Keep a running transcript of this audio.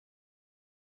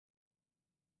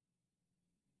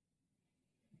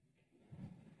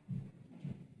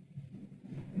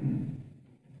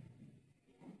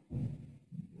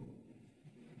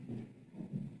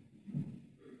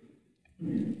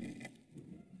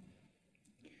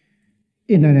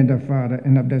In the name of the Father,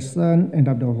 and of the Son, and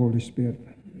of the Holy Spirit.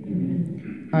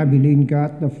 I believe in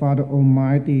God, the Father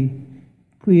Almighty,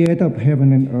 creator of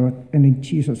heaven and earth, and in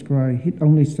Jesus Christ, his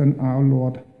only Son, our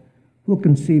Lord, who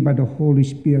conceived by the Holy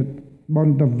Spirit,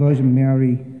 born of the Virgin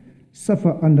Mary,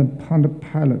 suffered under Pontius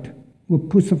Pilate, was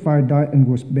crucified, died, and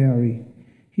was buried.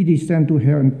 He descended to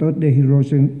hell, and third day he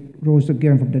rose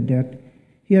again from the dead.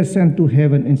 He ascended to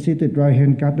heaven and seated right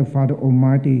hand God the Father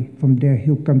Almighty. From there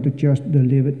he'll come to judge the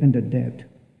living and the dead.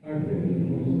 I believe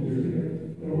in the Holy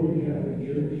Spirit, the Holy Catholic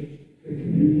Church, the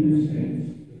communion of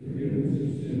saints, the forgiveness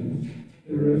of sins,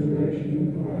 the resurrection of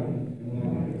the body, and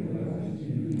life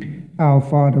everlasting. Our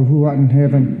Father, who art in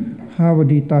heaven, hallowed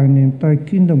be thy name. Thy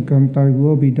kingdom come, thy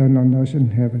will be done on earth and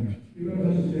in heaven. Give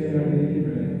us this day our daily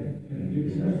bread, and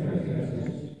forgive us our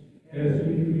trespasses, as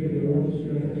we forgive those who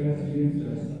trespass against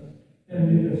us. And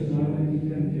lead us not into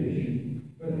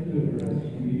temptation, but deliver us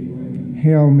from evil. Amen.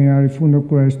 Hail Mary, full of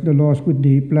grace, the Lord is with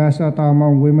thee. Blessed art thou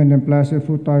among women, and blessed is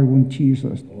fruit of thy womb,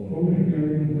 Jesus. Holy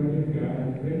Mary, Mother of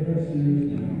God, pray for us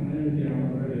sinners now and at the hour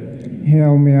of our death. Amen.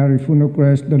 Hail Mary, full of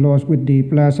grace, the Lord is with thee.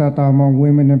 Blessed art thou among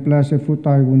women, and blessed is fruit of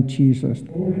thy womb, Jesus.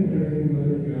 Holy Mary,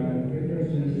 Mother of God, pray for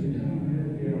us sinners now and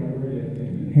at the hour of our death.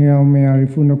 Amen. Hail Mary,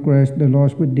 full of grace, the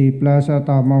Lord is with thee. Blessed art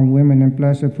thou among women, and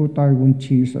blessed is fruit of thy womb,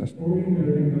 Jesus. Holy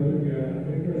Mary, Mother of God,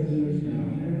 pray for us sinners now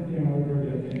and at the hour of our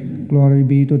death. Amen. Glory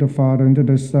be to the Father, and to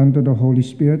the Son, and to the Holy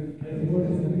Spirit. As it was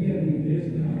in the beginning, is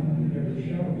now, and ever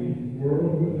shall be,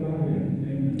 world without end.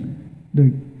 Amen.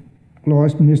 The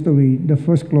glorious mystery, the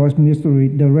first glorious mystery,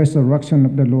 the resurrection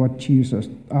of the Lord Jesus.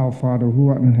 Our Father, who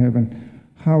art in heaven,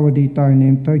 hallowed be thy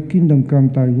name. Thy kingdom come,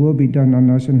 thy will be done on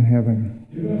earth and in heaven.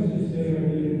 Give us this day our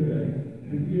daily bread, and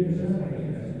forgive us our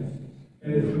trespasses,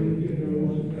 as we forgive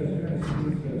those who trespass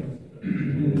against us. And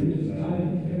lead us not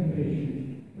into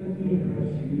temptation, but deliver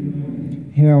us from evil.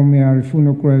 Amen. Hail Mary, full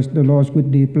of grace, the Lord is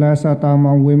with thee. Blessed art thou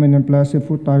among women, and blessed is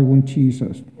fruit of thy womb,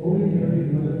 Jesus. Holy Mary,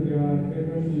 Mother of God, pray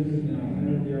for us sinners now and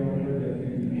at the hour of our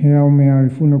death. Amen. Hail Mary,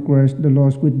 full of grace, the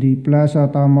Lord is with thee. Blessed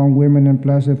art thou among women, and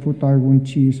blessed is fruit of thy womb,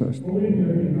 Jesus. Holy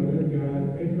Mary, Mother of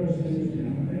God, pray for us sinners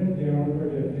now and at the hour of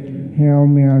our death. Amen. Hail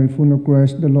Mary, full of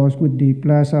grace, the Lord is with thee.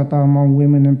 Blessed art thou among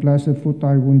women, and blessed is fruit of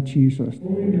thy womb, Jesus.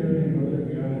 Holy Mary, Mother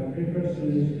of God, pray for us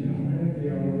sinners now and at the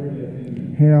hour of our death.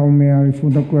 Amen. Hail Mary,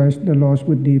 full of grace, the Lord is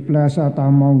with thee. Blessed art thou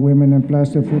among women, and blessed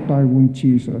is fruit of thy womb,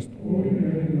 Jesus. Holy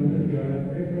Mary, Mother of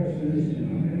God, pray for us sinners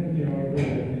now and at the hour of our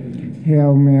death. Amen.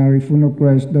 Hail Mary, full of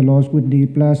grace, the Lord is with thee.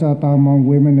 Blessed art thou among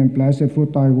women, and blessed is fruit of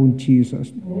thy womb,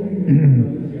 Jesus. Holy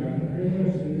Mary, Mother of God, pray for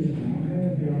us sinners now and at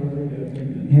the hour of our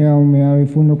death. Amen. Hail Mary,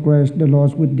 full of grace, the Lord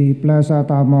is with thee. Blessed art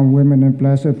thou among women, and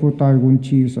blessed is fruit of thy womb,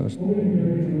 Jesus. Holy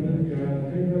Mary, Mother of God,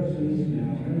 pray for us sinners now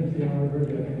and at the hour of our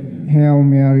death. Amen. Hail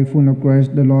Mary, full of grace,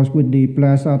 the Lord is with thee.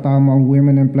 Blessed art thou among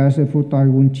women, and blessed is fruit of thy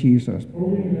womb,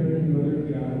 Jesus. Holy Mary,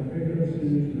 Mother of God, pray for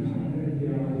us sinners now and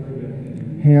at the hour of our death.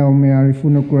 Amen. Hail Mary,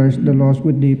 full of grace, the Lord is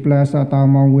with thee. Blessed art thou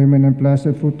among women, and blessed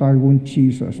is fruit of thy womb,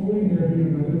 Jesus. Holy Mary,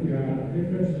 Mother of God,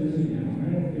 pray for us sinners now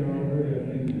and at the hour of our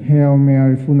death. Amen. Hail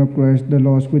Mary, full of grace, the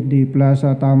Lord is with thee. Blessed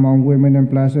art thou among women, and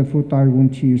blessed is fruit of thy womb,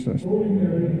 Jesus. Holy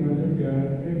Mary, Mother of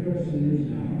God, pray for us sinners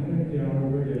now and at the hour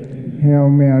of our death. Amen. Hail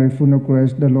Mary, full of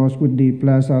grace, the Lord is with thee.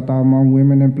 Blessed art thou among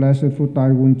women, and blessed is fruit of thy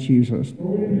womb, Jesus.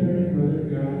 Holy Mary, Mother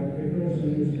of God, pray for us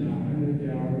sinners now and at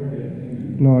the hour of our death.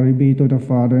 Amen. Glory be to the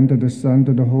Father, and to the Son, and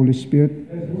to the Holy Spirit.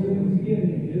 As was in the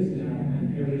beginning, is now,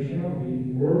 and ever shall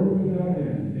be, world without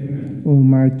end. Amen. O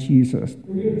my Jesus,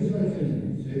 Forgive us our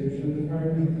sins, save us from the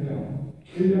fire of hell.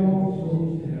 Lead all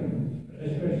souls to heaven,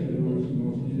 especially those who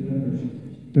most need thy mercy.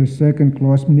 the second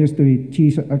glorious mystery,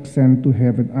 Jesus ascended to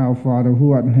heaven. Our Father,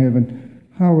 who art in heaven,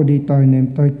 hallowed be thy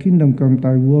name. Thy kingdom come,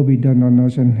 thy will be done on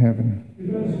earth and in heaven.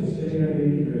 Give us this day our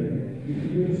daily bread, and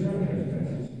forgive us our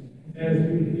trespasses, as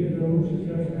we forgive those who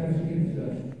trespass against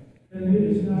us. And lead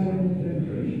us not into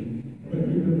temptation, but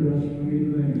deliver us from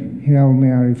evil. Amen. Hail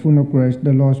Mary, full of grace,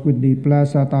 the Lord is with thee.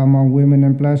 Blessed art thou among women,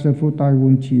 and blessed is fruit of thy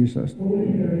womb, Jesus. Holy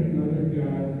Mary, Mother of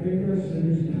God, pray for us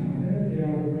sinners now and at the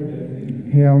hour of our death.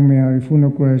 Amen. Hail Mary, full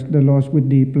of grace, the Lord is with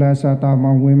thee. Blessed art thou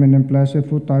among women, and blessed is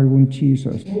fruit of thy womb,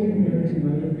 Jesus. Holy Mary,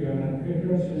 Mother of God, pray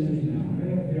for us sinners now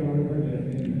and at the hour of our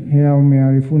death. Amen. Hail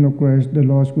Mary, full of grace, the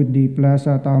Lord is with thee. Blessed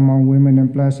art thou among women,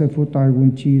 and blessed is fruit of thy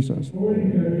womb, Jesus. Holy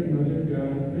Mary, Mother of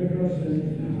God, pray for us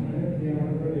sinners now and at the hour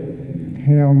of our death. Amen.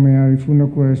 Hail Mary, full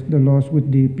of grace, the Lord is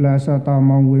with thee. Blessed art thou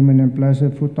among women, and blessed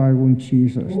is fruit of thy womb,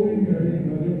 Jesus. Holy Mary,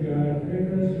 Mother of God, pray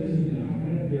for us sinners now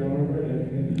and at the hour of our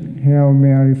death. Amen. Hail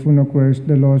Mary, full of grace,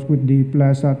 the Lord is with thee.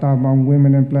 Blessed art thou among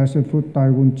women, and blessed is fruit of thy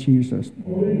womb, Jesus.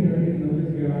 Holy Mary, Mother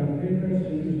of God, pray for us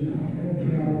sinners now and at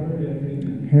the hour of our death.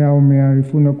 Amen. Hail Mary,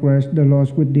 full of grace, the Lord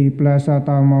is with thee. Blessed art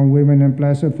thou among women, and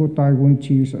blessed is fruit of thy womb,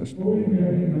 Jesus. Holy Mary,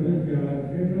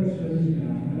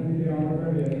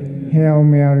 Hail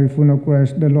Mary, full of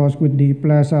grace, the Lord is with thee.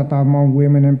 Blessed art thou among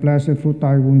women, and blessed fruit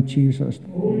thy womb, Jesus.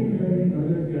 Holy Mary,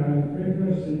 Mother of God, pray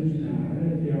for us sinners now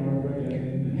and at the hour of our death.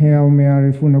 Amen. Hail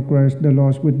Mary, full of grace, the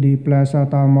Lord is with thee. Blessed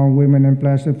art thou among women, and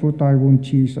blessed fruit thy womb,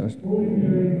 Jesus. Holy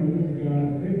Mary, Mother of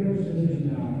God, pray for us sinners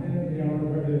now and at the hour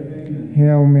of our death. Amen.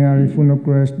 Hail Mary, full of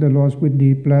grace, the Lord is with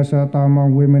thee. Blessed art thou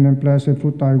among women, and blessed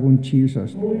fruit thy womb,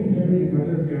 Jesus. Holy Mary,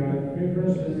 Mother of God, pray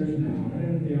for us sinners now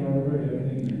and at the hour of our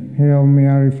death. Amen. Hail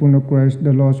Mary, full of grace,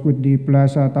 the Lord is with thee.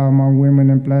 Blessed art thou among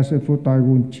women, and blessed fruit thy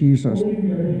womb, Jesus. Holy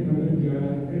Mary, Mother of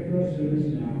God, pray for us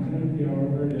sinners now and at the hour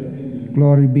of our death. Amen.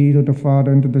 Glory be to the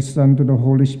Father, and to the Son, and to the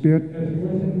Holy Spirit. As it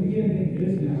was in the beginning,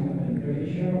 is now, and ever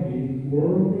shall be,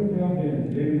 world without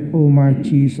end. Amen. O my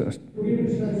Jesus, Forgive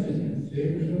us our sins,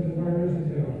 save us from the fires of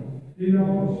hell. Lead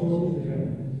all souls to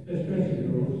heaven, especially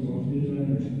those most in need of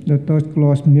mercy. the third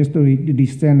glorious mystery, the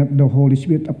descent of the Holy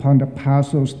Spirit upon the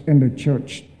apostles and the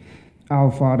church. Our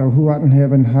Father, who art in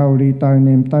heaven, hallowed be thy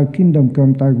name. Thy kingdom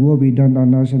come, thy will be done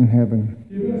on earth and in heaven.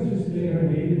 Give us this day our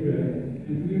daily bread,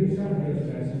 and forgive us our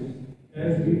trespasses,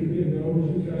 as we forgive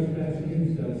those who trespass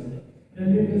against us.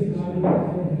 And lead us not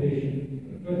into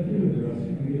temptation, but deliver us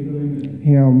from evil. Amen.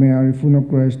 Hail Mary, full of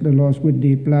grace, the Lord is with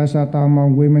thee. Blessed art thou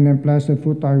among women, and blessed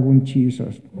fruit thy womb,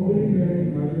 Jesus. Holy Mary,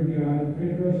 Mother of God,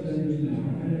 pray for us sinners now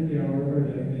and at the hour of our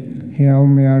death. Amen. Hail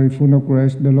Mary, full of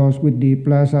grace, the Lord is with thee.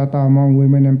 Blessed art thou among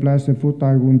women, and blessed fruit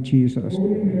thy womb, Jesus.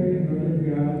 Holy Mary, Mother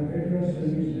of God, pray for us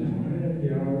sinners now and at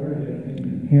the hour of our death.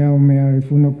 Amen. Hail Mary,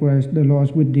 full of grace, the Lord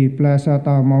is with thee. Blessed art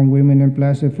thou among women, and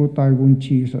blessed fruit thy womb,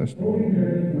 Jesus. Holy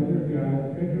Mary, Mother of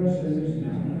God, pray for us sinners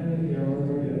now and at the hour of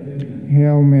our death. Amen.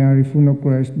 Hail Mary, full of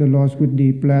grace, the Lord is with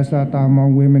thee. Blessed art thou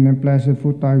among women, and blessed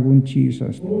fruit thy womb,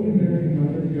 Jesus. Holy Mary,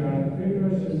 Mother of God, pray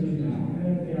for us sinners now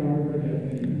and at the hour of our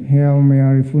death. Amen. Hail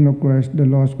Mary, full of grace, the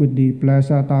Lord is with thee.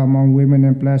 Blessed art thou among women,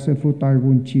 and blessed fruit thy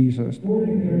womb, Jesus. Holy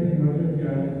Mary, Mother of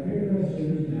God, pray for us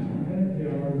sinners now and at the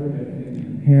hour of our death.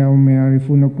 Amen. Hail Mary,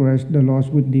 full of grace, the Lord is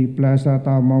with thee. Blessed art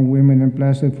thou among women, and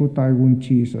blessed fruit thy womb,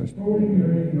 Jesus. Holy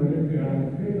Mary, Mother of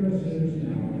God, pray for us sinners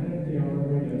now and at the hour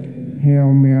of our death. Amen.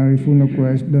 Hail Mary, full of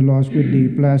grace, the Lord is with thee.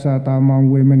 Blessed art thou among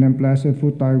women, and blessed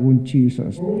fruit thy womb,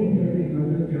 Jesus. Holy Mary,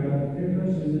 Mother of God, pray for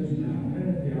us sinners now and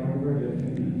at the hour of our death.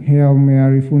 Amen. Hail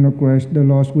Mary, full of grace, the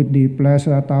Lord is with thee. Blessed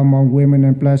art thou among women,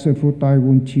 and blessed fruit thy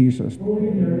womb, Jesus. Holy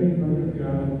Mary, Mother of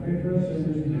God, pray for us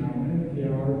sinners now and at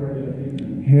the hour of our death.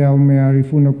 Amen. Hail Mary,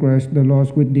 full of grace, the Lord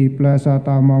is with thee. Blessed art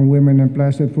thou among women, and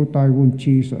blessed fruit thy womb,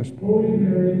 Jesus. Holy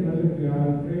Mary, Mother of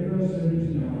God, pray for us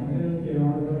sinners now and at the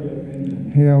hour of our death.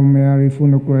 Amen. Hail Mary,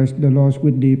 full of grace, the Lord is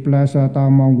with thee. Blessed art thou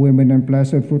among women, and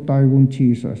blessed fruit thy womb,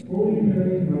 Jesus. Holy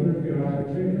Mary, Mother of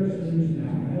God, pray for us sinners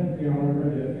now and at the hour of our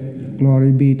death. Amen.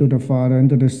 Glory be to the Father, and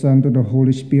to the Son, and to the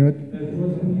Holy Spirit. As it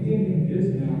was in the beginning,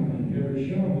 is now, and ever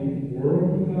shall be,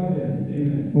 world without end.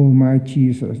 Amen. O my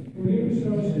Jesus, Forgive us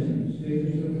our sins, save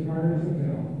us from the fires of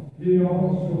hell. Lead all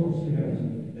souls to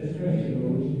heaven, especially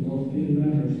those most in need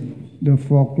of mercy. the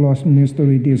fourth glorious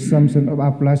mystery, the Assumption of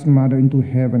our Blessed Mother into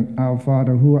heaven. Our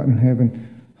Father, who art in heaven,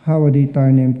 hallowed be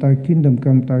thy name. Thy kingdom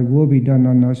come, thy will be done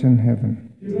on earth and in heaven.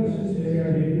 Give us this day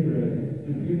our daily bread,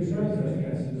 and forgive us our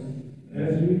trespasses,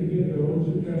 as we forgive those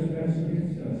who trespass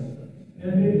against us.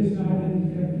 And lead us not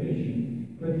into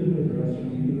temptation, but deliver us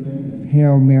from evil. Amen.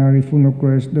 Hail Mary, full of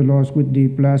grace, the Lord is with thee.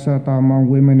 Blessed art thou among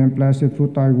women, and blessed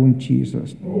fruit thy womb,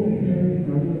 Jesus. Holy Mary,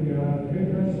 Mother of God, pray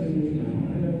for us sinners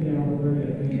now and at the hour of our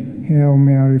death. Amen. Hail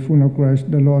Mary, full of grace,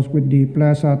 the Lord is with thee.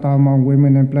 Blessed art thou among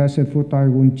women, and blessed fruit thy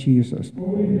womb, Jesus.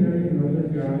 Holy Mary, Mother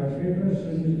of God, pray for us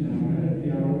sinners now and at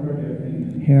the hour of our death.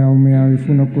 Amen. Hail Mary,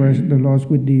 full of grace, the Lord is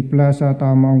with thee. Blessed art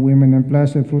thou among women, and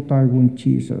blessed fruit thy womb,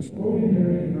 Jesus. Holy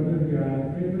Mary, Mother of God,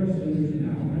 pray for us sinners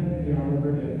now and at the hour of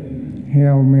our death. Amen.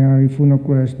 Hail Mary, full of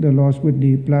grace, the Lord is with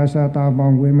thee. Blessed art thou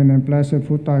among women, and blessed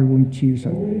fruit thy womb, Jesus.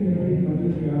 Holy Mary,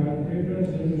 Mother of God, pray for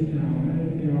us sinners now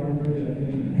and at the hour of our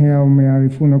death. Amen. Hail Mary,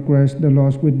 full of grace, the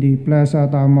Lord is with thee. Blessed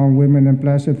art thou among women, and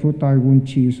blessed fruit thy womb,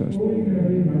 Jesus. Holy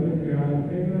Mary, Mother of God,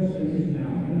 pray for us sinners now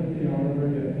and at the hour of our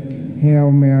death. Amen.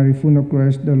 Hail Mary, full of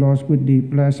grace, the Lord is with thee.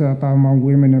 Blessed art thou among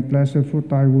women, and blessed fruit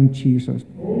thy womb, Jesus.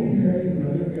 Holy Mary,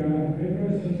 Mother of God, pray for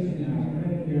us sinners now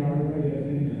and at the hour of our death.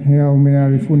 Amen. Hail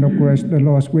Mary, full of grace, the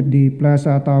Lord is with thee. Blessed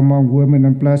art thou among women,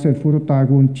 and blessed fruit of thy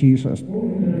womb, Jesus. Holy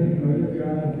Mary, Mother of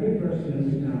God, pray for us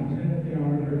sinners now and at the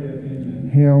hour of our death.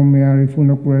 Amen. Hail Mary, full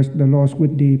of grace, the Lord is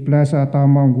with thee. Blessed art thou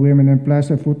among women, and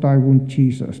blessed fruit thy womb,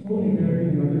 Jesus. Holy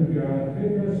Mary, Mother of God,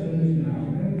 pray for us sinners now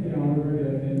and at the hour of our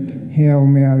death. Amen. Hail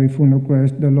Mary, full of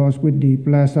grace, the Lord is with thee.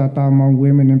 Blessed art thou among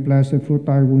women, and blessed fruit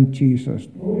thy womb, Jesus.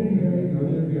 Holy Mary,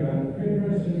 Mother of God, pray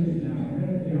for us sinners now and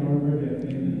at the hour of our death.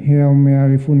 Amen. Hail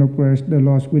Mary, full of grace, the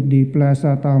Lord is with thee. Blessed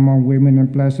art thou among women,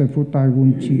 and blessed fruit thy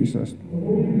womb, Jesus.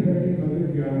 Holy Mary, Mother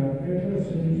of God, pray for us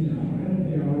sinners now and at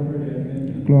the hour of our death.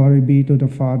 Amen. Glory be to the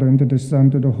Father, and to the Son,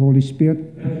 and to the Holy Spirit.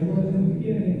 As it was in the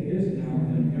beginning, is now,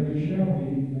 and ever shall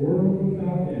be, world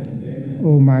without end. Amen.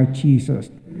 O my Jesus,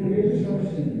 Forgive us our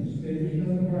sins, save us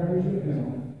from the fires of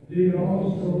hell, lead all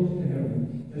souls to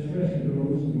heaven, especially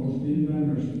those most in thy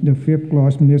mercy. the fifth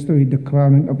glorious mystery, the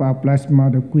crowning of our blessed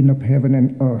Mother, Queen of heaven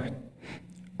and earth.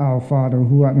 Our Father,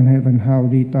 who art in heaven,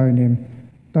 hallowed be thy name.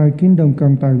 Thy kingdom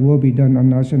come, thy will be done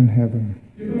on earth and in heaven.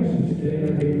 Give us this day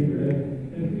our daily bread,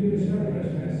 and forgive us our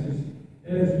trespasses,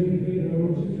 as we forgive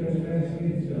those who trespass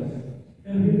against us.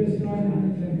 And lead us not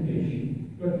into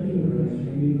temptation, but deliver us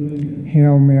from evil. Amen.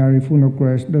 Hail Mary, full of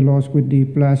grace, the Lord is with thee.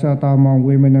 Blessed art thou among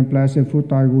women, and blessed fruit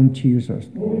thy womb, Jesus.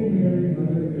 Holy Mary,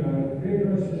 Mother of God, pray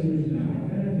for us sinners now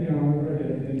and at the hour of our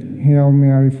death. Amen. Hail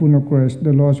Mary, full of grace,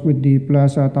 the Lord is with thee.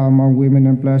 Blessed art thou among women,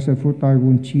 and blessed fruit thy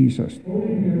womb, Jesus.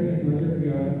 Holy Mary, Mother of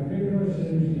God, pray for us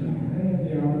sinners now and at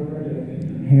the hour of our death.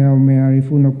 Amen. Hail Mary,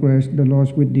 full of grace, the Lord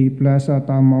is with thee. Blessed art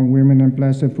thou among women, and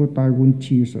blessed fruit thy womb,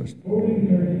 Jesus. Holy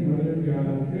Mary, Mother of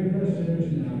God, pray for us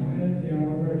sinners now and at the hour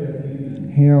of our death. Amen.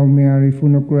 Hail Mary,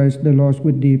 full of grace, the Lord is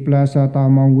with thee. Blessed art thou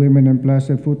among women, and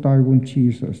blessed fruit thy womb,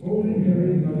 Jesus. Holy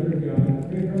Mary, Mother of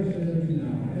God, pray for us sinners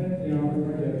now and at the hour of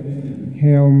our death. Amen.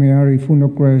 Hail Mary, full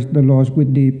of grace, the Lord is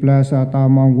with thee. Blessed art thou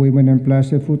among women, and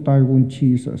blessed fruit thy womb,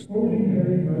 Jesus. Holy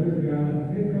Mary, Mother of God,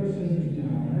 pray for us sinners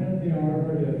now and at the hour of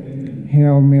our death. Amen.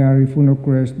 Hail Mary, full of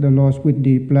grace, the Lord is with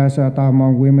thee. Blessed art thou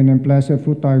among women, and blessed fruit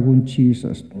thy womb, Jesus.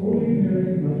 Holy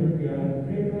Mary, Mother of God,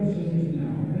 pray for us sinners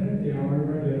now and at the hour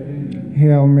of our death. Amen.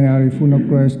 Hail Mary, full of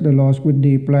grace, the Lord is with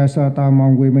thee. Blessed art thou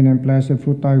among women, and blessed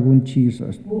fruit thy womb,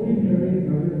 Jesus. Holy Mary,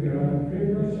 Mother of God,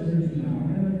 pray for us sinners now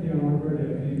and at the hour of our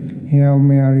death. Amen. Hail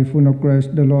Mary, full of grace,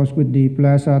 the Lord is with thee.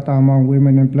 Blessed art thou among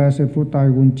women, and blessed fruit thy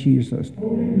womb, Jesus.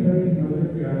 Holy Mary, Mother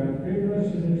of God, pray for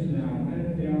us sinners now and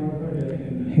at the hour of our death.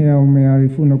 Amen. Hail Mary,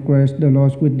 full of grace, the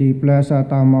Lord is with thee. Blessed art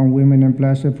thou among women, and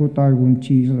blessed fruit thy womb,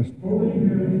 Jesus. Holy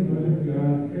Mary, Mother of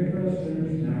God, pray for us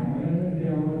sinners now and at the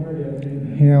hour of our death.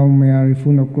 Amen. Hail Mary,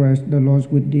 full of grace, the Lord is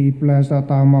with thee. Blessed art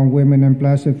thou among women, and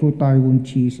blessed fruit thy womb,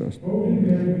 Jesus. Holy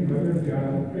Mary, Mother of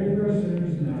God, pray for us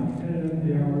sinners now and at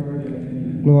the hour of our death.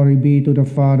 Amen. Glory be to the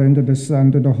Father, and to the Son,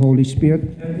 and to the Holy Spirit.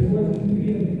 As it was in the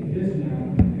beginning, is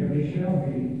now, and ever shall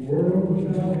be, world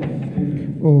without end.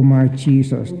 Amen. O my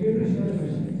Jesus, Forgive us our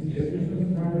sins, save us from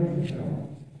the fires of hell,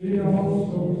 lead all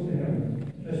souls to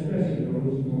heaven, especially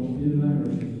those most in thy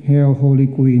mercy. Hail, Holy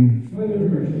Queen. Mother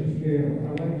of mercy, hail,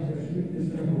 our life, our sweetness,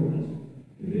 and hope.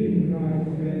 To thee we cry,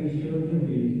 for banished children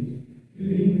be. To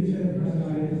thee we send our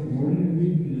sighs, mourning and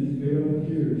weeping, veil of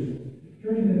tears.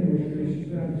 Turn then, most gracious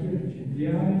thou church, the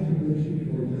eyes of mercy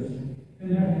towards us, and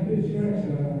after this your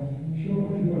exile, show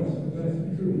unto us the blessed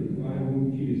truth of thy womb,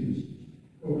 Jesus.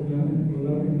 O clement, O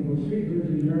loving, O sweet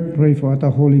Virgin Mary, Pray for the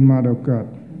Holy Mother of God,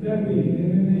 that we may be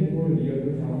made worthy of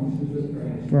the promises of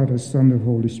Christ. Father, Son, and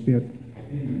Holy Spirit.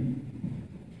 Amen.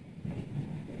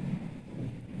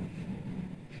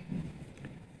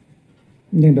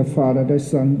 In the name of the Father, the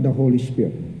Son, the Holy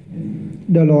Spirit.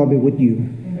 The Lord be with you.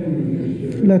 And with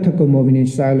your spirit. Let us go moving in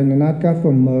silence and ask God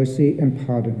for mercy and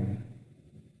pardon.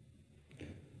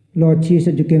 Lord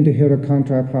Jesus, you came to heal the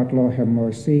contrite heart. Lord, have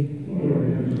mercy. Lord,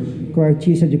 have mercy. Christ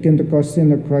Jesus, you came to cause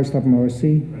sin. Christ, have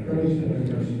mercy. Christ, have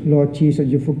mercy. Lord Jesus,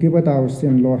 you forgive us our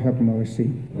sin. Lord, have mercy.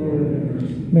 Lord, have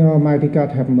mercy. May Almighty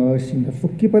God have mercy and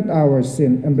forgive us our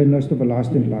sin and bring us to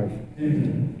everlasting life.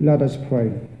 Amen. Let us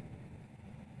pray.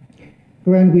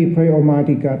 Grant, we pray,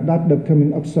 Almighty God, that the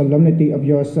coming of solemnity of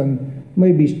your Son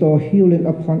may bestow healing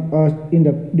upon us in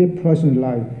the present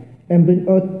life and bring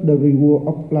us the reward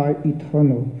of life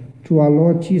eternal. Through our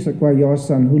Lord Jesus Christ, your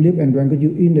Son, who lived and reigned with you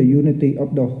in the unity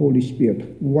of the Holy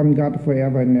Spirit, one God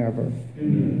forever and ever.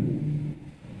 Amen.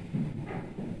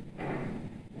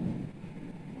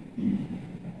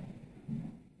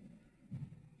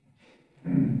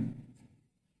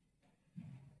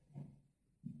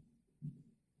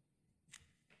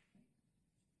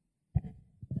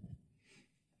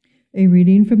 A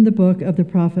reading from the book of the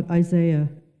prophet Isaiah.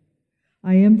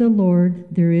 I am the Lord,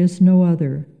 there is no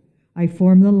other. I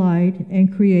form the light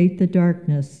and create the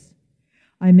darkness.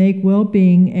 I make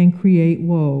well-being and create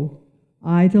woe.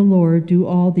 I, the Lord, do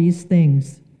all these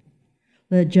things.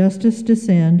 Let justice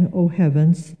descend, O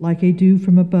heavens, like a dew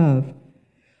from above.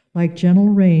 Like gentle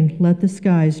rain, let the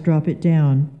skies drop it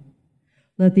down.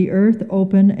 Let the earth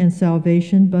open and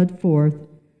salvation bud forth.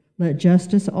 Let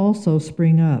justice also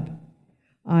spring up.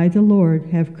 I, the Lord,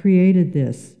 have created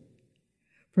this.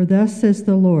 For thus says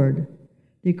the Lord,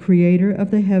 the Creator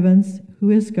of the heavens, who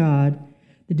is God,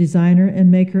 the designer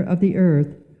and maker of the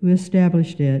earth, who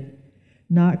established it,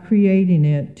 not creating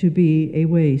it to be a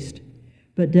waste,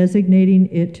 but designating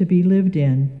it to be lived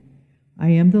in. I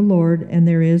am the Lord, and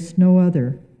there is no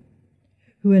other,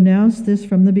 who announced this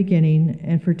from the beginning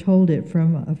and foretold it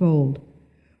from of old.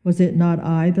 Was it not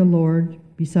I, the Lord,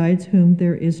 besides whom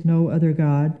there is no other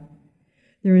God?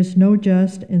 There is no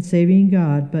just and saving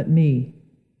God but me.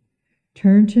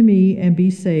 Turn to me and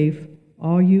be safe,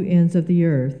 all you ends of the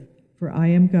earth, for I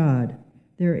am God,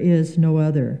 there is no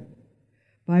other.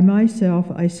 By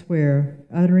myself I swear,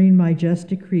 uttering my just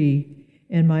decree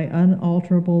and my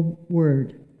unalterable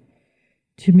word.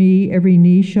 To me every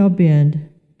knee shall bend,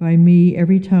 by me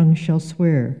every tongue shall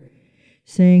swear,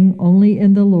 saying, only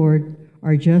in the Lord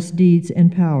are just deeds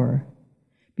and power.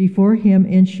 Before him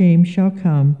in shame shall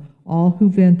come all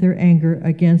who vent their anger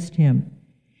against him.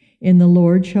 In the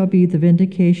Lord shall be the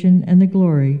vindication and the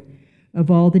glory of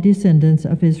all the descendants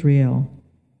of Israel.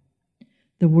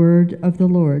 The word of the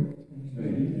Lord.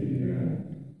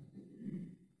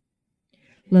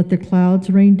 Let the clouds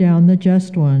rain down the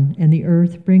just one, and the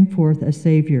earth bring forth a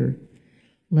Savior.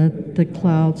 Let the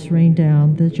clouds rain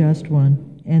down the just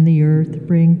one, and the earth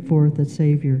bring forth a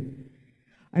Savior.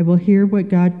 I will hear what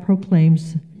God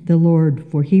proclaims, the Lord,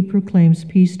 for he proclaims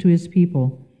peace to his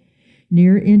people.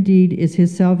 Near indeed is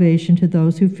his salvation to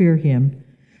those who fear him,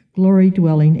 glory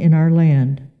dwelling in our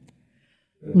land.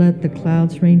 Let the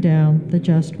clouds rain down the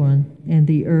just one, and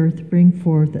the earth bring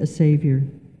forth a Savior.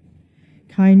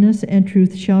 Kindness and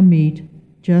truth shall meet,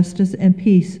 justice and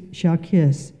peace shall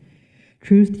kiss.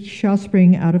 Truth shall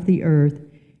spring out of the earth,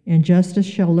 and justice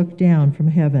shall look down from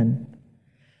heaven.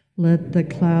 Let the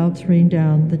clouds rain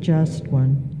down the just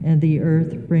one, and the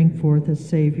earth bring forth a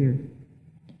Savior.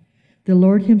 The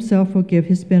Lord himself will give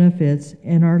his benefits,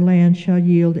 and our land shall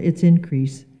yield its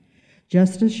increase.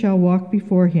 Justice shall walk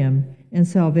before him, and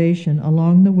salvation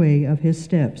along the way of his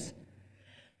steps.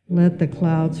 Let the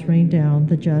clouds rain down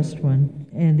the just one,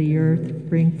 and the earth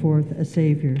bring forth a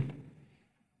Savior.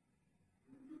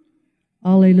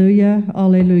 Alleluia,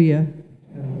 alleluia.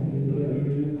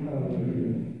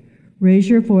 Raise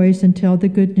your voice and tell the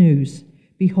good news.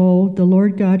 Behold, the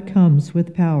Lord God comes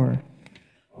with power.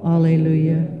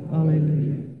 Alleluia,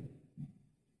 alleluia.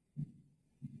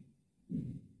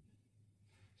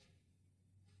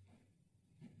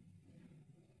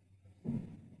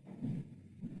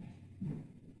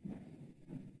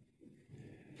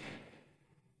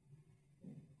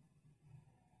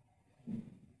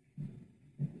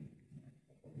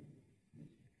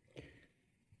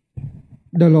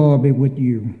 The Lord be with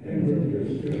you.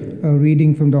 A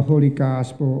reading from the Holy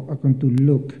Gospel according to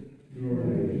Luke.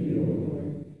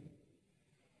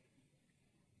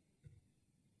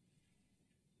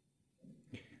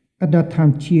 At that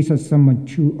time, Jesus summoned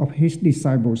two of his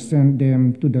disciples, sent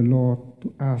them to the Lord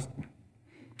to ask,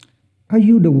 "Are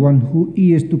you the one who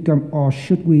is to come, or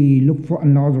should we look for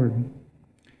another?"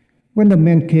 When the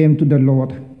men came to the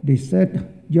Lord, they said,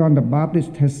 "John the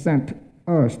Baptist has sent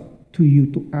us to you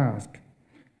to ask,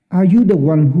 'Are you the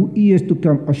one who is to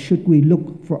come, or should we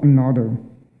look for another?'"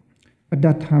 At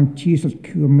that time, Jesus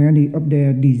cured many of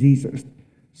their diseases,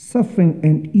 suffering,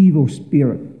 and evil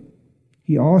spirit.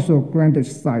 He also granted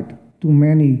sight to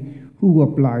many who were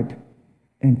blind.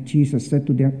 And Jesus said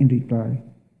to them in reply,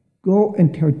 "Go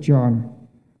and tell John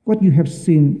what you have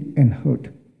seen and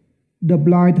heard. The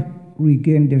blind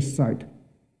regain their sight,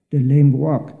 the lame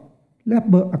walk,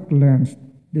 lepers are cleansed,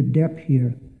 the deaf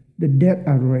hear, the dead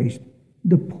are raised,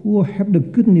 the poor have the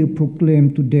good news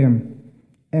proclaimed to them,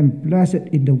 and blessed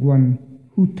is the one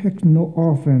who takes no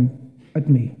offense at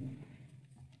me."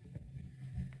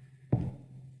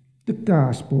 The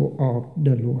Gospel of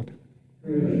the Lord.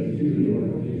 Praise to you,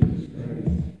 Lord Jesus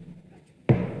Christ.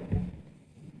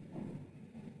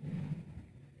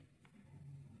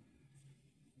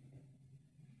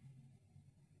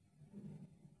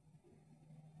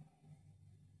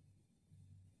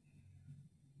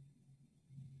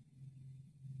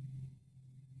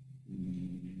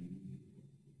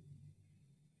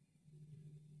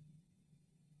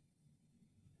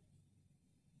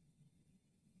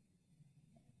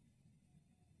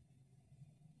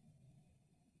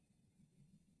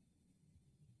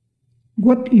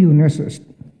 What illnesses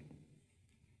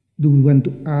do we want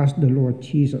to ask the Lord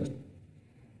Jesus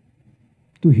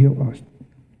to heal us?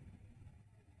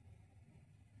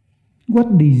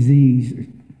 What disease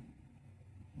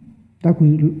that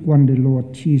we want the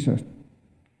Lord Jesus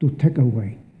to take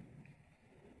away?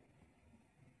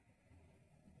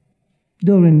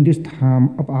 During this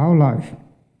time of our life,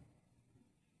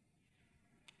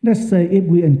 let's say if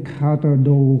we encounter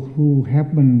those who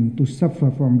happen to suffer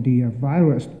from the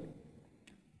virus,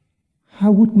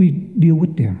 how would we deal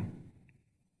with them?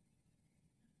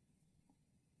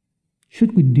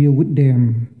 Should we deal with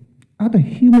them as a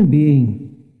human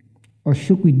being, or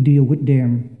should we deal with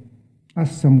them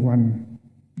as someone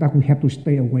that we have to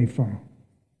stay away from?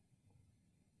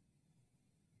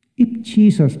 If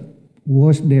Jesus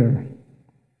was there,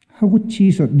 how would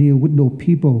Jesus deal with those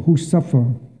people who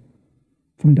suffer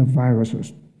from the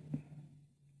viruses?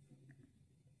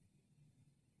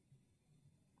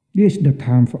 This is the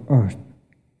time for us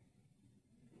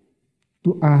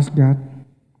to ask God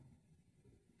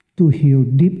to heal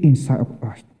deep inside of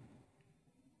us,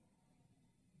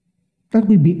 that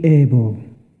we be able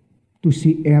to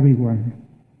see everyone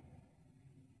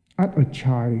as a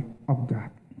child of God,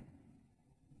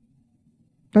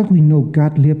 that we know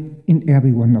God lives in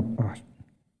every one of us.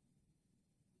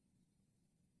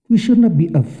 We should not be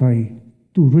afraid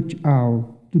to reach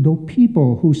out to those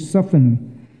people who suffer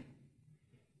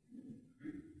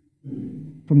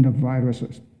from the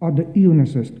viruses or the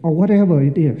illnesses or whatever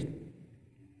it is,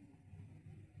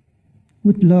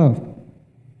 with love,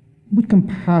 with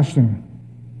compassion,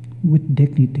 with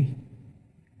dignity.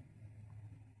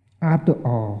 After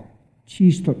all,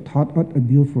 Jesus taught us a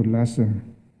beautiful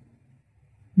lesson.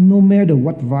 No matter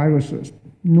what viruses,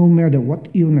 no matter what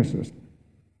illnesses,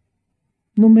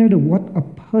 no matter what a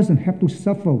person has to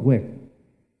suffer with,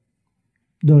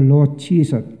 the Lord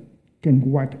Jesus can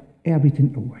wipe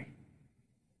everything away.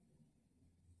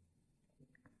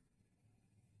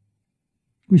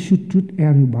 We should treat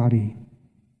everybody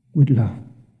with love,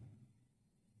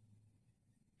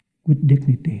 with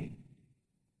dignity,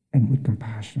 and with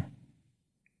compassion.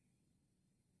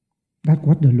 That's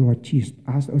what the Lord Jesus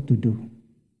asked us to do.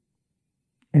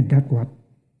 And that's what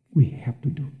we have to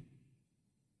do.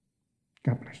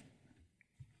 God bless.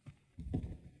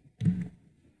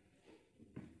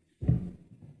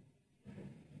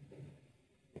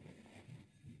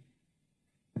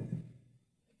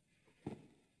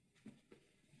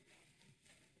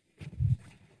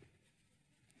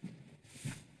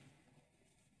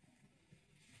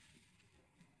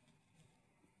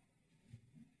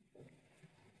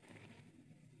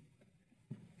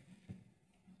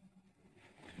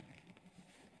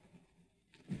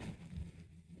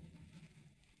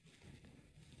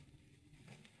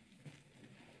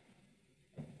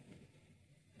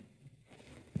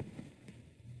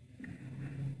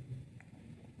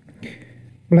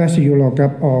 Bless you, Lord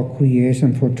God, all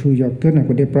creation, for through your goodness,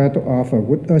 with the bread to offer,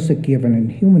 with us a given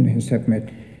and human hands have made,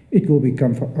 it will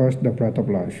become for us the bread of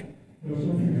life.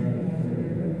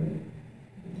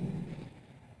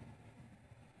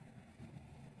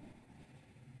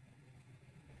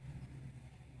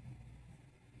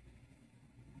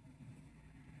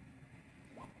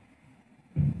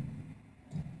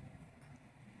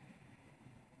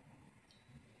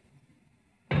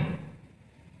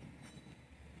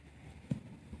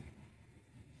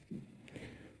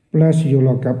 Bless you,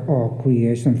 Lord God, all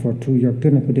creation, for through your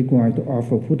goodness, with the wine to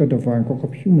offer, put the divine cook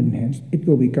of human hands, it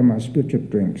will become our spiritual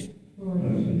drinks.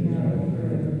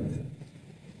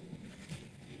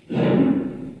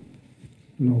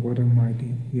 Lord God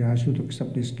Almighty, we ask you to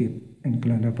accept this gift and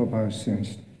cleanse us of our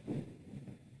sins.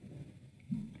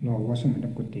 Lord, wash me in the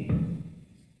good day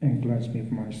and cleanse me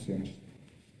of my sins.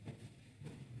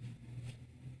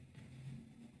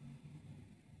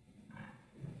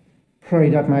 Pray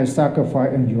that my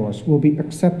sacrifice and yours will be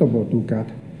acceptable to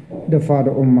God, the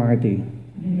Father Almighty.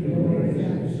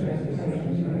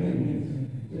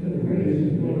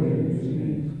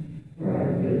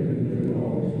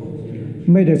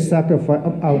 May the sacrifice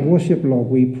of our worship, Lord,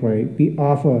 we pray, be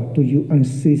offered to you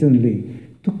unceasingly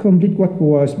to complete what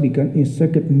was begun in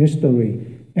sacred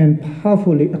mystery and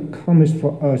powerfully accomplish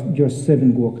for us your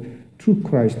saving work through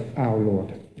Christ our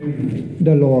Lord. Amen.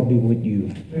 The Lord be with you.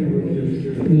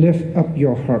 Lift up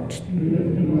your hearts.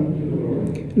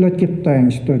 Let's give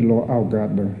thanks to the Lord our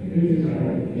God.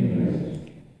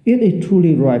 It is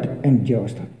truly right and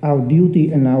just, our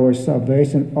duty and our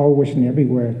salvation always and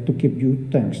everywhere to give you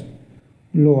thanks.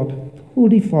 Lord,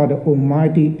 Holy Father,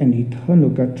 Almighty and eternal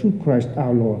God, through Christ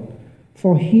our Lord,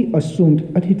 for he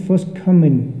assumed at his first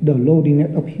coming the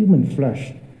lowliness of human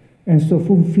flesh, and so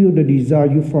fulfilled the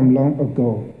desire you from long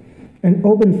ago, and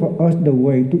opened for us the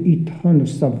way to eternal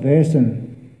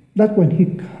salvation, that when he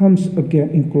comes again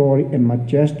in glory and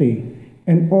majesty,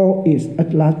 and all is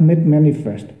at last made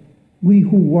manifest, we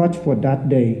who watch for that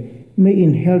day may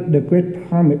inherit the great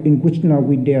promise in which now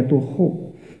we dare to hope.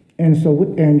 And so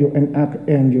with angels and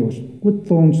archangels, with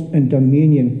thrones and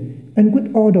dominion, and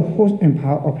with all the host and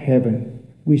power of heaven,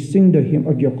 we sing the hymn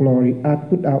of your glory, as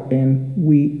without end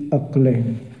we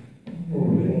acclaim.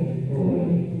 Holy,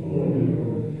 holy, holy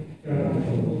Lord, God of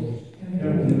hosts,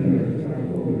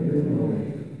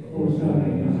 Hosanna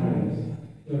in the highest.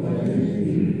 Blessed is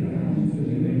he who comes in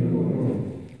the name of the Lord.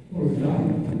 Hosanna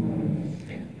in the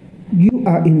highest. You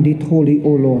are indeed holy, O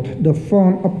Lord, the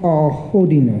fount of all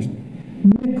holiness.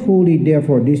 Make holy,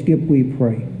 therefore, this gift, we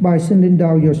pray, by sending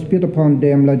down your Spirit upon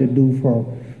them like the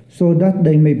dewfall, so that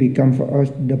they may become for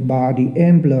us the body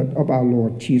and blood of our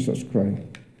Lord Jesus Christ.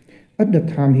 At the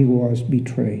time he was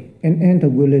betrayed and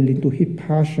entered willingly into his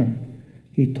passion,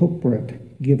 he took bread,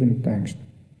 giving thanks,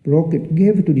 broke it,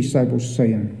 gave it to the disciples,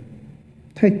 saying,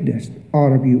 "Take this,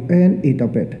 all of you, and eat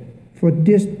of it, for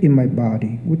this is my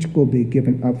body, which will be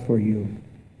given up for you."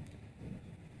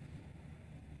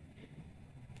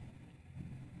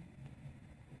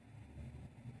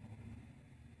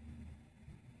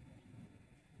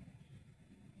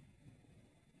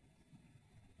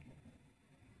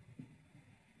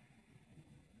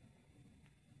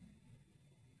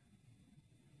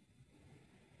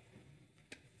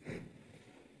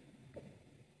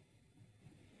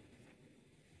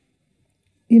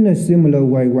 In a similar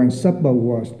way, when supper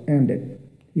was ended,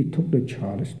 he took the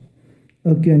chalice,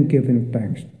 again giving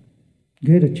thanks,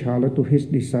 gave the chalice to his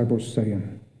disciples,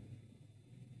 saying,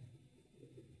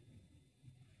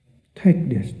 "Take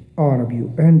this, all of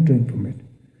you, and drink from it,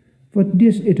 for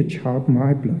this is the chalice of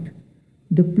my blood,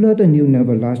 the blood of the new and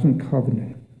everlasting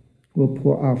covenant, will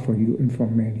pour out for you and for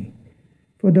many,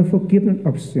 for the forgiveness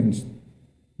of sins.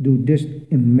 Do this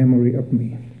in memory of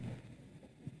me."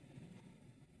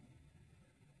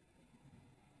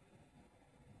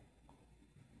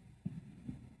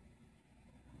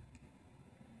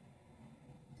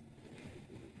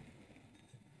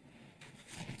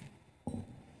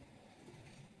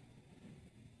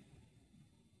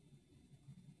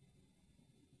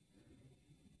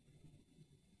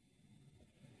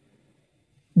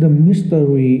 The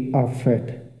mystery of faith.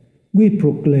 We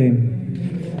proclaim,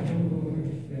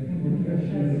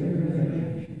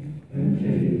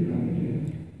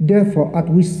 therefore, as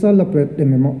we celebrate the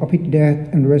memory of his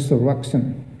death and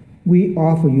resurrection, we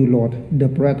offer you, Lord, the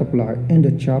bread of life and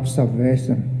the cup of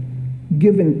salvation,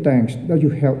 giving thanks that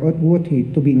you have us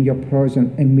worthy to be in your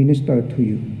presence and minister to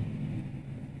you.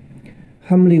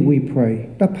 Humbly we pray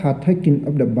that partaking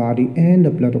of the body and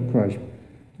the blood of Christ,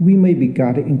 we may be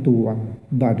gathered into one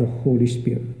by the Holy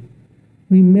Spirit.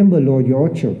 Remember, Lord, your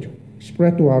church,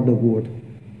 spread throughout the world,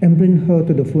 and bring her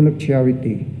to the full of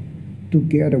charity,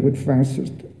 together with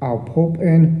Francis, our Pope,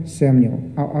 and Samuel,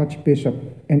 our Archbishop,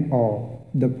 and all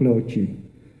the clergy.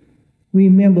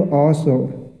 Remember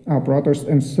also our brothers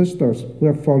and sisters who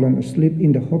have fallen asleep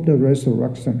in the hope of the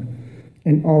resurrection,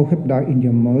 and all who have died in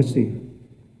your mercy.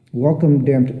 Welcome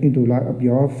them into the light of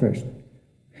your face.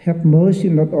 Have mercy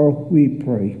not all, we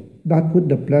pray, that with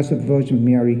the Blessed Virgin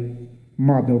Mary,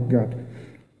 Mother of God,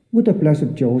 with the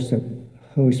Blessed Joseph,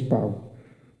 her spouse,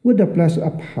 with the blessed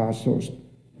apostles,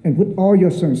 and with all your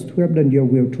saints who have done your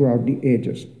will throughout the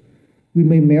ages, we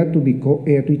may merit to be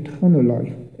co-heirs to eternal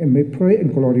life, and may pray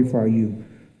and glorify you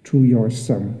through your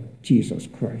Son, Jesus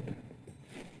Christ.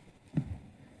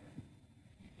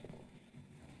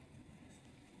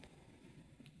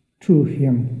 Through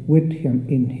him, with him,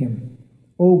 in him,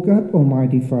 O God,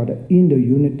 Almighty Father, in the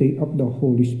unity of the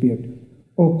Holy Spirit,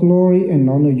 all glory and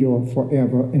honor yours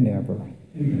forever and ever.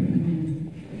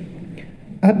 Amen.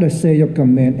 At the sage of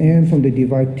command and from the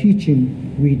divine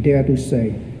teaching, we dare to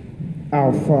say,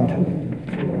 Our Father,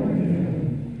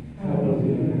 hallowed be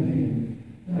thy name.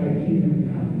 Thy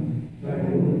kingdom come, thy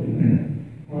will be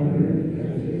done, on earth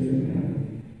as it is in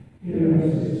heaven. Give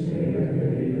us this day our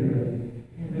daily bread,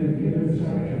 and forgive us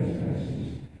our trespasses,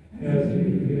 as we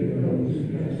forgive those who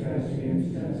trespass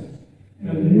against us.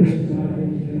 And lead us not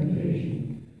into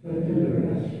temptation, but deliver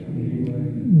us from evil.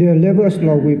 Deliver us,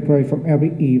 Lord, we pray, from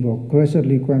every evil.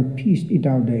 Graciously grant peace in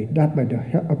our day, that by the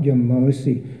help of your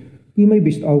mercy we may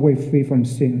be always free from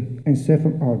sin and safe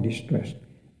from all distress,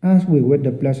 as we wait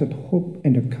the blessed hope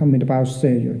and the coming of our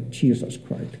Savior, Jesus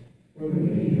Christ.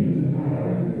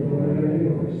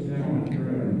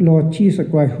 Lord Jesus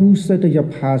Christ, who said to your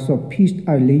apostle, "Peace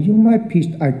I leave you, my peace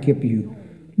I give you,"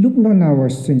 look not on our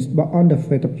sins, but on the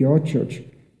faith of your church,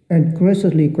 and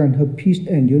graciously grant her peace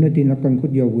and unity in accordance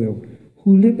with your will,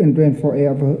 who live and reign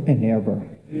forever and ever.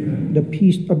 Amen. The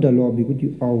peace of the Lord be with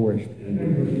you always.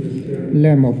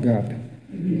 Lamb of God,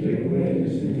 you take away the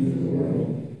sins of the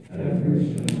world, have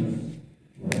mercy on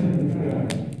us. Lamb of God,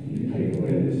 you take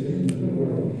away the sins of the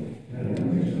world, have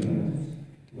mercy on us.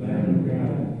 Lamb of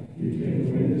God, you take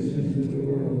away the sins of the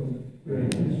world,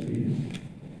 grant us peace.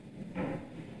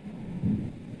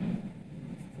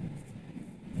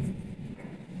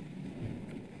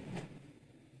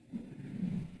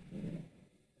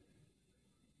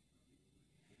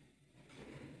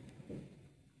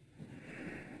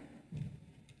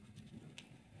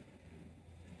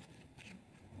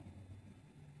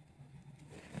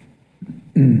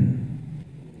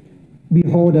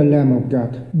 Behold the Lamb of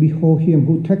God. Behold him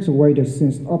who takes away the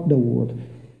sins of the world.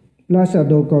 Blessed are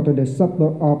those go to the supper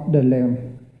of the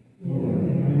Lamb. Lord, I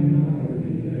am not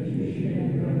worthy that you should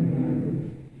enter my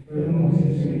roof, but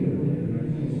only say the word, and my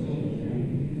soul shall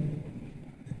be saved.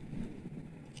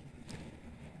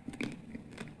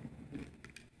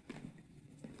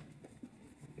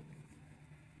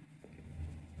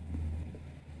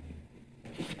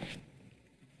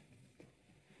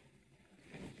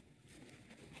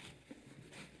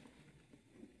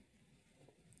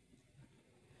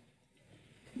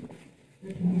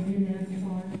 The communion ends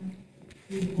on,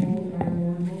 behold, our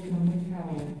Lord will come with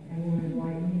power and will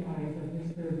enlighten the eyes of his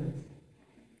servants.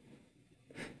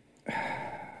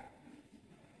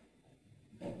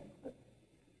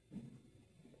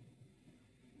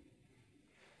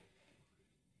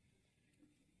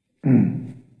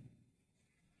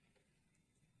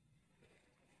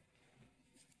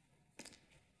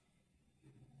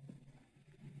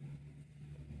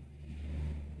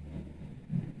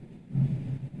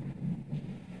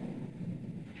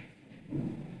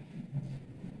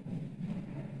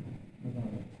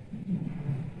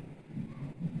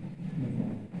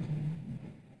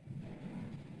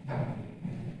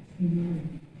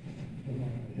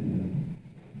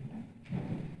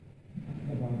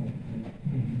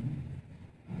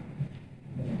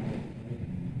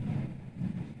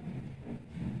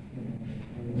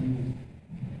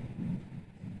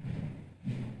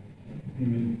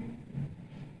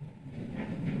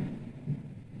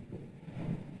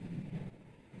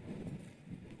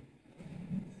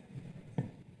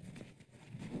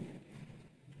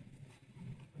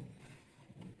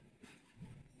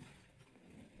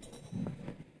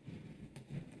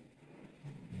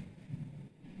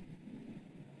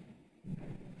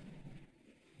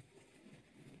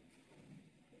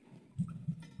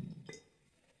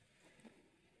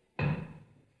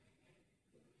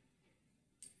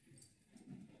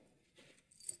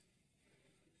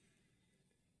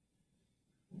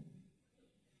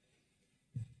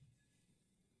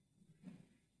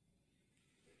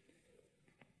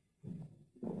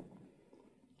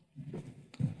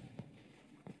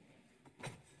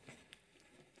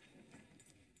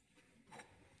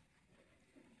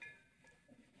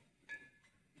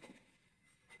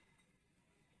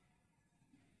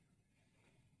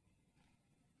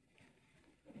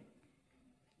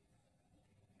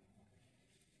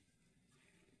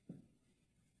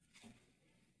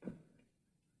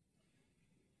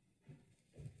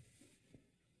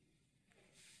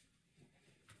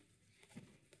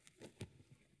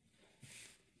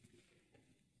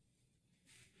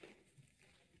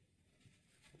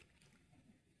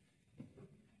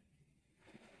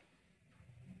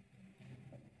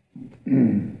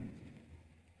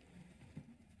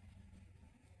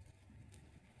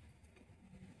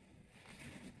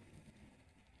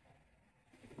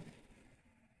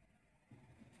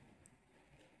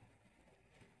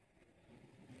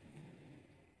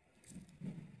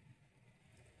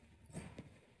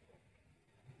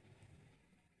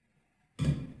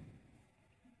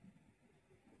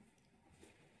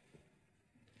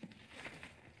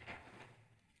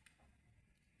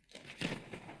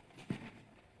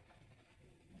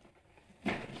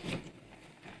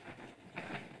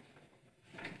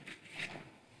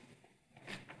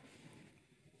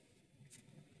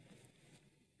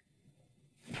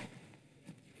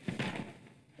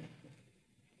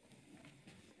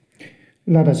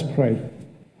 Let us pray.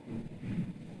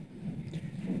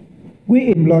 We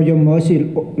implore your mercy,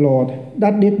 Lord,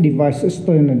 that this divine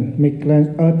sustenance may cleanse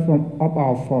us from of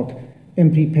our fault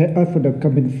and prepare us for the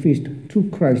coming feast through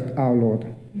Christ our Lord.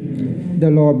 Amen. The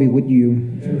Lord be with you.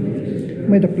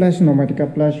 Amen. May the blessing of Almighty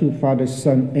God bless you, Father,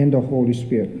 Son, and the Holy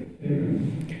Spirit.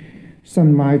 Amen.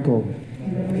 Saint Michael,